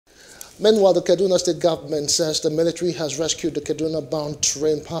Meanwhile, the Kaduna State Government says the military has rescued the Kaduna-bound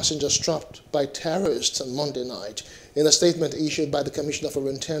train passengers trapped by terrorists on Monday night. In a statement issued by the Commissioner for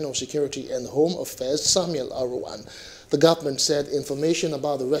Internal Security and Home Affairs, Samuel Aruwan, the government said information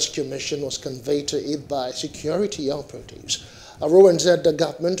about the rescue mission was conveyed to it by security operatives. Aruwan said the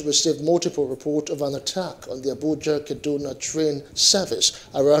government received multiple reports of an attack on the Abuja-Kaduna train service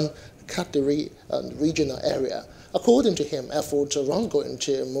around Kaduna regional area. According to him, efforts were ongoing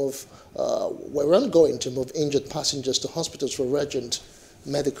to move injured passengers to hospitals for urgent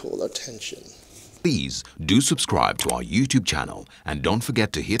medical attention. Please do subscribe to our YouTube channel and don't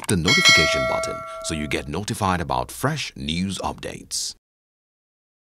forget to hit the notification button so you get notified about fresh news updates.